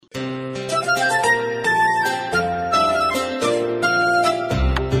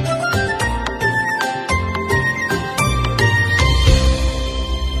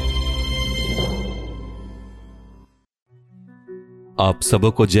आप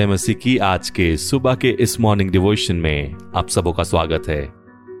सबको जय मसीह की आज के सुबह के इस मॉर्निंग डिवोशन में आप सबों का स्वागत है।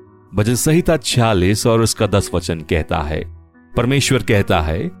 भजन संहिता 46 और उसका 10 वचन कहता है, परमेश्वर कहता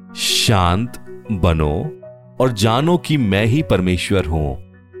है, शांत बनो और जानो कि मैं ही परमेश्वर हूं।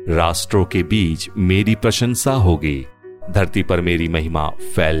 राष्ट्रों के बीच मेरी प्रशंसा होगी, धरती पर मेरी महिमा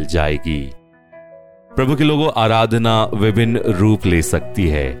फैल जाएगी। प्रभु के लोगों, आराधना विभिन्न रूप ले सकती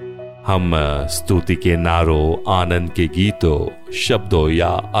है। हम स्तुति के नारों, आनंद के गीतों, शब्दों या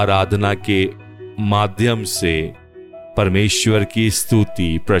आराधना के माध्यम से परमेश्वर की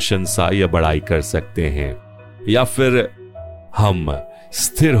स्तुति, प्रशंसा या बड़ाई कर सकते हैं, या फिर हम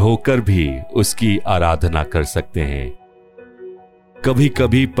स्थिर होकर भी उसकी आराधना कर सकते हैं। कभी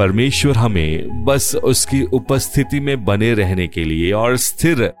कभी परमेश्वर हमें बस उसकी उपस्थिति में बने रहने के लिए और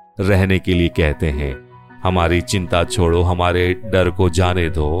स्थिर रहने के लिए कहते हैं। हमारी चिंता छोड़ो, हमारे डर को जाने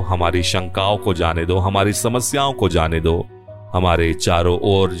दो, हमारी शंकाओं को जाने दो, हमारी समस्याओं को जाने दो, हमारे चारों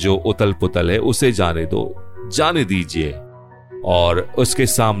ओर जो उतल पुतल है उसे जाने दो, जाने दीजिए और उसके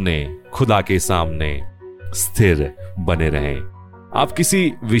सामने, खुदा के सामने स्थिर बने रहें। आप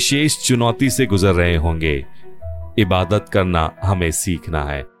किसी विशेष चुनौती से गुजर रहे होंगे। इबादत करना हमें सीखना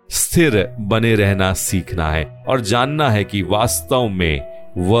है, स्थिर बने रहना सीखना है और जानना है कि वास्तव में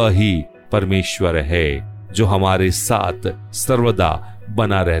वह ही परमेश्वर है जो हमारे साथ सर्वदा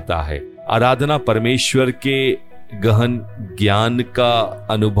बना रहता है। आराधना परमेश्वर के गहन ज्ञान का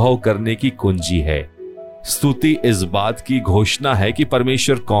अनुभव करने की कुंजी है। स्तुति इस बात की घोषणा है कि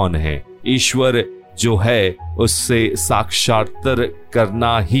परमेश्वर कौन है। ईश्वर जो है उससे साक्षात्कार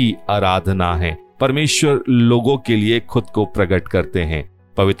करना ही आराधना है। परमेश्वर लोगों के लिए खुद को प्रकट करते हैं।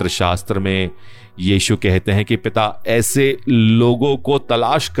 पवित्र शास्त्र में यीशु कहते हैं कि पिता ऐसे लोगों को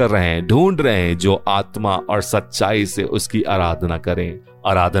तलाश कर रहे हैं, ढूंढ रहे हैं जो आत्मा और सच्चाई से उसकी आराधना करें।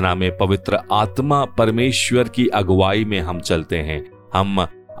 आराधना में पवित्र आत्मा परमेश्वर की अगुवाई में हम चलते हैं। हम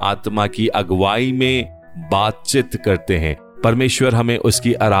आत्मा की अगुवाई में बातचीत करते हैं। परमेश्वर हमें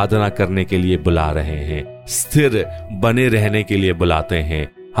उसकी आराधना करने के लिए बुला रहे हैं, स्थिर बने रहने के लिए बुलाते हैं,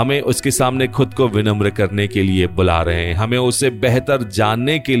 हमें उसके सामने खुद को विनम्र करने के लिए बुला रहे हैं, हमें उसे बेहतर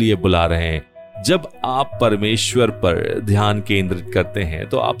जानने के लिए बुला रहे हैं। जब आप परमेश्वर पर ध्यान केंद्रित करते हैं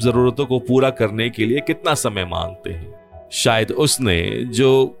तो आप जरूरतों को पूरा करने के लिए कितना समय मांगते हैं। शायद उसने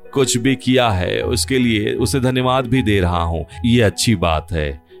जो कुछ भी किया है उसके लिए उसे धन्यवाद भी दे रहा हूं, ये अच्छी बात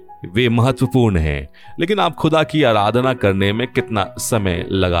है, वे महत्वपूर्ण हैं, लेकिन आप खुदा की आराधना करने में कितना समय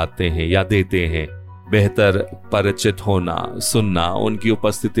लगाते हैं या देते हैं। बेहतर परिचित होना, सुनना, उनकी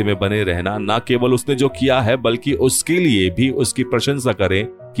उपस्थिति में बने रहना, ना केवल उसने जो किया है बल्कि उसके लिए भी उसकी प्रशंसा करें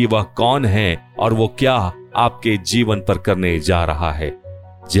कि वह कौन है और वो क्या आपके जीवन पर करने जा रहा है।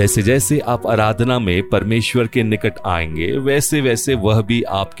 जैसे जैसे आप आराधना में परमेश्वर के निकट आएंगे, वैसे वैसे वह भी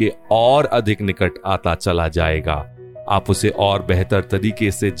आपके और अधिक निकट आता चला जाएगा। आप उसे और बेहतर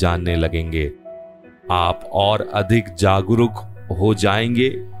तरीके से जानने लगेंगे। आप और अधिक जागरूक हो जाएंगे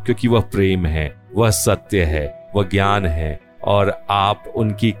क्योंकि वह प्रेम है, वह सत्य है, वह ज्ञान है और आप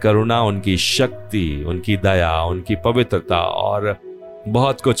उनकी करुणा, उनकी शक्ति, उनकी दया, उनकी पवित्रता और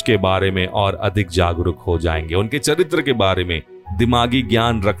बहुत कुछ के बारे में और अधिक जागरूक हो जाएंगे। उनके चरित्र के बारे में दिमागी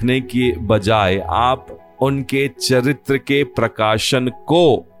ज्ञान रखने की बजाय आप उनके चरित्र के प्रकाशन को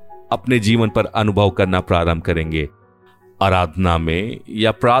अपने जीवन पर अनुभव करना प्रारंभ करेंगे। आराधना में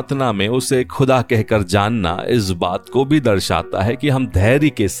या प्रार्थना में उसे खुदा कहकर जानना इस बात को भी दर्शाता है कि हम धैर्य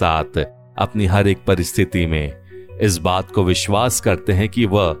के साथ अपनी हर एक परिस्थिति में इस बात को विश्वास करते हैं कि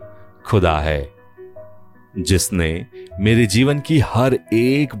वह खुदा है जिसने मेरे जीवन की हर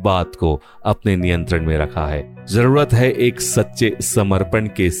एक बात को अपने नियंत्रण में रखा है। जरूरत है एक सच्चे समर्पण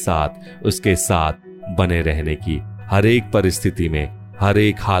के साथ उसके साथ बने रहने की, हर एक परिस्थिति में, हर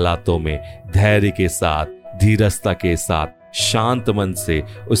एक हालातों में धैर्य के साथ, धीरजता के साथ, शांत मन से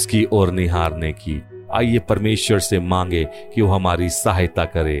उसकी ओर निहारने की। आइए परमेश्वर से मांगे कि वो हमारी सहायता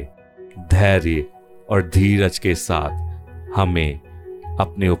करे, धैर्य और धीरज के साथ हमें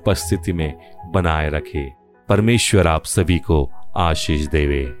अपने उपस्थिति में बनाए रखे। परमेश्वर आप सभी को आशीष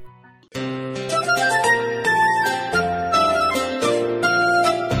देवे।